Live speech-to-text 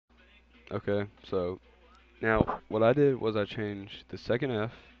Okay, so now what I did was I changed the second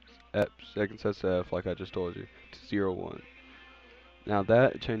set F, like I just told you, to 0, 1. Now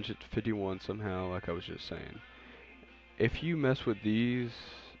that changed it to 51 somehow, like I was just saying. If you mess with these,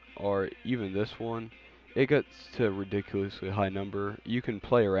 or even this one, it gets to a ridiculously high number. You can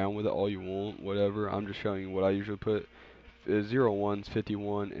play around with it all you want, whatever. I'm just showing you what I usually put. 0, 1's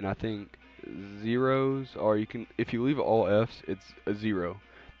 51, and I think zeros, or you can, if you leave all F's, it's a 0.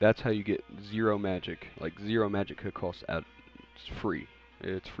 That's how you get 0 magic. Like 0 magic could cost out, it's free.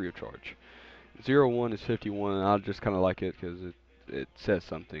 It's free of charge. 0, 1 is 51, and I just kind of like it because it says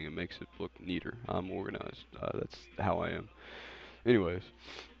something. It makes it look neater. I'm organized. That's how I am. Anyways,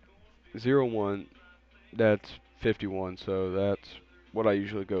 0, 1, that's 51, so that's what I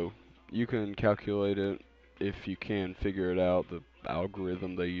usually go. You can calculate it if you can figure it out, the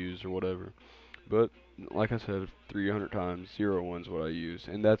algorithm they use or whatever. But like I said 300 times, 0, 1's what I use,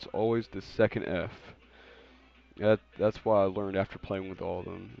 and that's always the second F. That's why I learned after playing with all of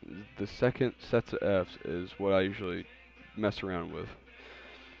them. The second sets of F's is what I usually mess around with.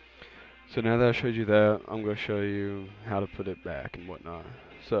 So now that I showed you that, I'm going to show you how to put it back and whatnot.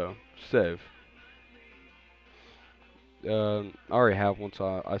 So, save. I already have once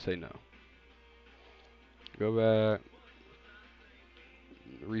I say no. Go back,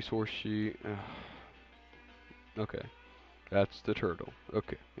 resource sheet. Okay, that's the turtle.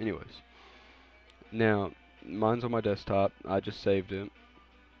 Okay, anyways. Now, mine's on my desktop. I just saved it.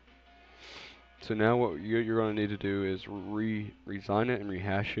 So now what you're going to need to do is resign it and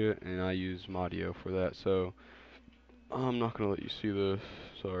rehash it, and I use Madio for that. So I'm not going to let you see this.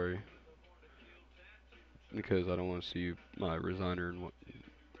 Sorry, because I don't want to see my resigner and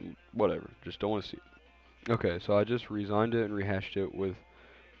whatever. Just don't want to see it. Okay, so I just resigned it and rehashed it with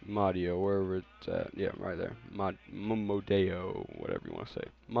Madio, wherever it's at. Yeah, right there. Modeo, whatever you want to say.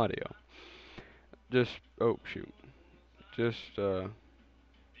 Madio. Just, oh shoot. Just,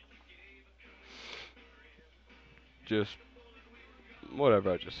 just,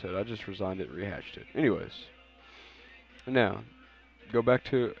 whatever I just said. I just resigned it and rehashed it. Anyways, now, go back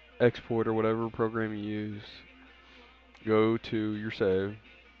to Xport or whatever program you use. Go to your save.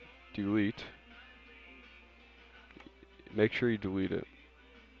 Delete. Make sure you delete it,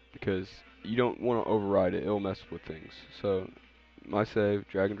 because you don't want to override it. It'll mess with things. So, my save,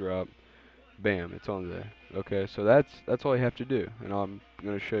 drag and drop. Bam, it's on there. Okay, so that's all you have to do, and I'm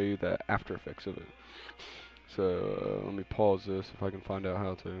going to show you the after effects of it. So let me pause this if I can find out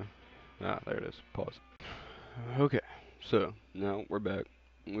how to. Ah, there it is. Pause. Okay, so now we're back.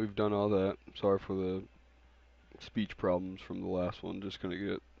 We've done all that. Sorry for the speech problems from the last one. Just gonna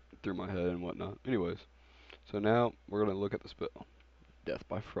get through my head and whatnot. Anyways, so now we're gonna look at the spell. Death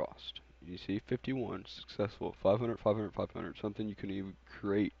by Frost. You see 51, successful, 500, 500, 500, something you can even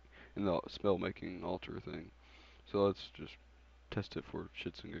create in the spell making altar thing. So let's just test it for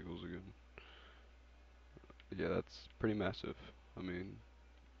shits and giggles again. Yeah, that's pretty massive. I mean,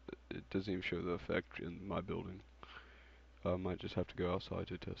 it doesn't even show the effect in my building. I might just have to go outside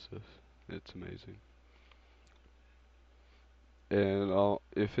to test this. It's amazing. And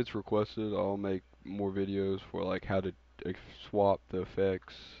if it's requested, I'll make more videos for like how to swap the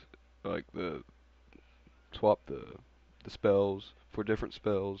effects, like swap the spells for different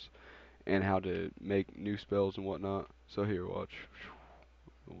spells, and how to make new spells and whatnot. So here, watch.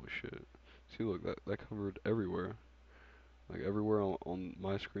 Holy shit! See, look, that covered everywhere. Like everywhere on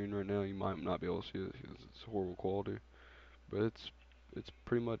my screen right now, you might not be able to see it because it's horrible quality, but it's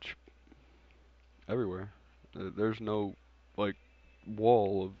pretty much everywhere. There's no like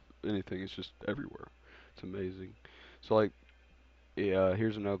wall of anything. It's just everywhere. It's amazing. So like, yeah,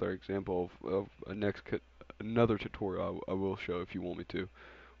 here's another example of another tutorial I will show if you want me to.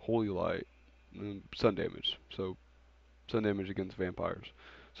 Holy light, sun damage. So sun damage against vampires.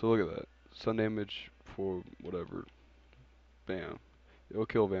 So look at that. Sun damage for whatever. Bam. It'll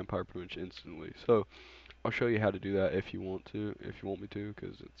kill a vampire pretty much instantly. So I'll show you how to do that if you want to, if you want me to,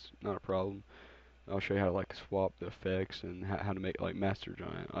 because it's not a problem. I'll show you how to like swap the effects and how to make like Master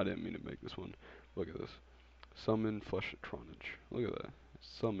Giant. I didn't mean to make this one. Look at this. Summon Fleshatronage. Look at that.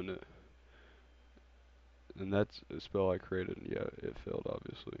 Summon it. And that's a spell I created. And yeah, it failed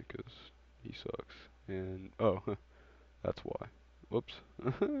obviously because he sucks. And oh, that's why. Whoops.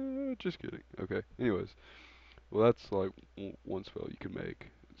 Just kidding. Okay. Anyways, well that's like one spell you can make.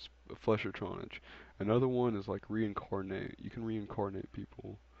 It's a Fleshatronage. Another one is like reincarnate. You can reincarnate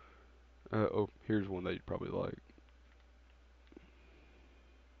people. Oh, here's one that you'd probably like.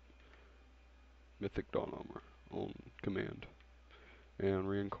 Mythic Dawn Armor on command. And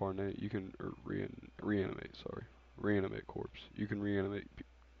reincarnate, you can, or reanimate, sorry. Reanimate corpse. You can reanimate,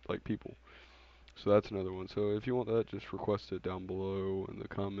 like people. So that's another one. So if you want that, just request it down below in the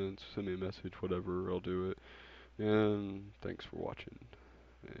comments, send me a message, whatever, I'll do it. And thanks for watching.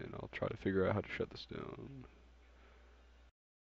 And I'll try to figure out how to shut this down.